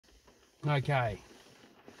Okay,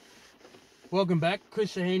 welcome back.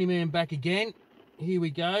 Chris the Handyman back again. Here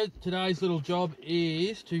we go. Today's little job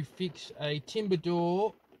is to fix a timber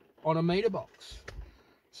door on a meter box.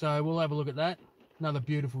 So we'll have a look at that. Another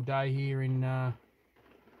beautiful day here in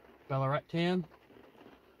Ballarat town.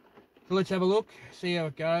 So let's have a look, see how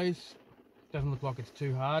it goes. Doesn't look like it's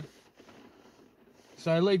too hard.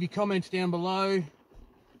 So leave your comments down below.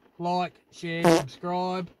 Like, share,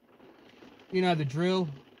 subscribe. You know the drill.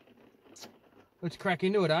 Let's crack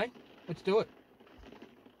into it, eh? Let's do it.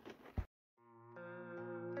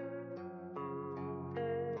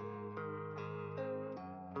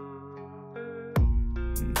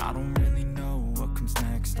 I don't really know what comes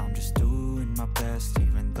next. I'm just doing my best,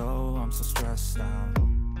 even though I'm so stressed out.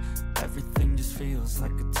 Everything just feels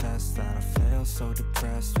like a test that I fail, so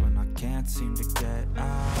depressed when I can't seem to get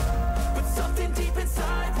out. But something deep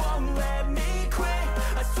inside won't let me quit.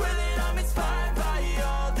 I swear that I'm inspired by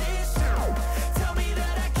all this shit. Tell me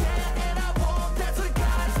that I can and I won't. That's what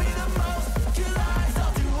guides me the most. Your lies,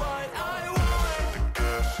 I'll do what I want. The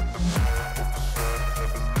gas in the back of the set, never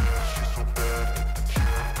leave. She's so bad, she made the bread. The gas in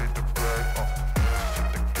the back of the set, never leave. She's so bad, she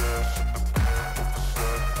made the bread.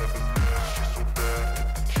 The gas in the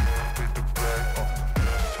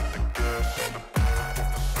back of the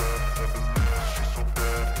set, never leave. She's so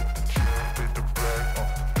bad, she made the bread.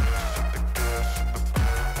 The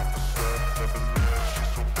gas in the back of the set, never leave. She's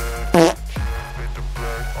so bad, she made the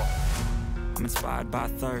bread. I'm inspired by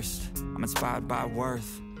thirst, I'm inspired by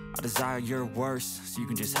worth. I desire your worst, so you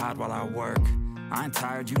can just hide while I work. I ain't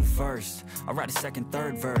tired, you first. I'll write a second,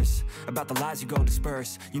 third verse about the lies you go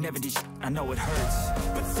disperse. You never did shit, I know it hurts.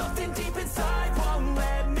 But something deep inside won't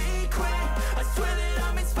let me quit. I swear that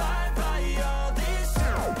I'm inspired by all this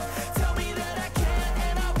shit. Tell me that I can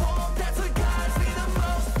and I won't. That's what guides me the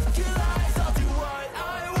most. Your lies, I'll do what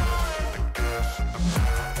I want. The gas in the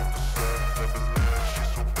back of the set, never leave.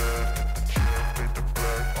 She's so bad, she made the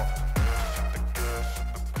bread. The gas in the back of the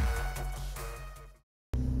set.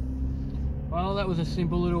 Well, that was a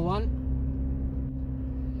simple little one.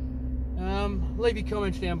 Leave your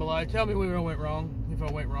comments down below. Tell me where I went wrong, if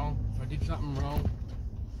I went wrong, if I did something wrong.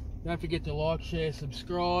 Don't forget to like, share,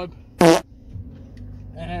 subscribe.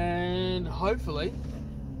 And hopefully,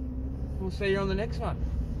 we'll see you on the next one.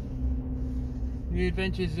 The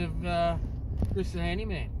adventures of Chris the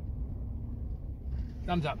Handyman.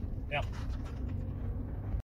 Thumbs up. Out.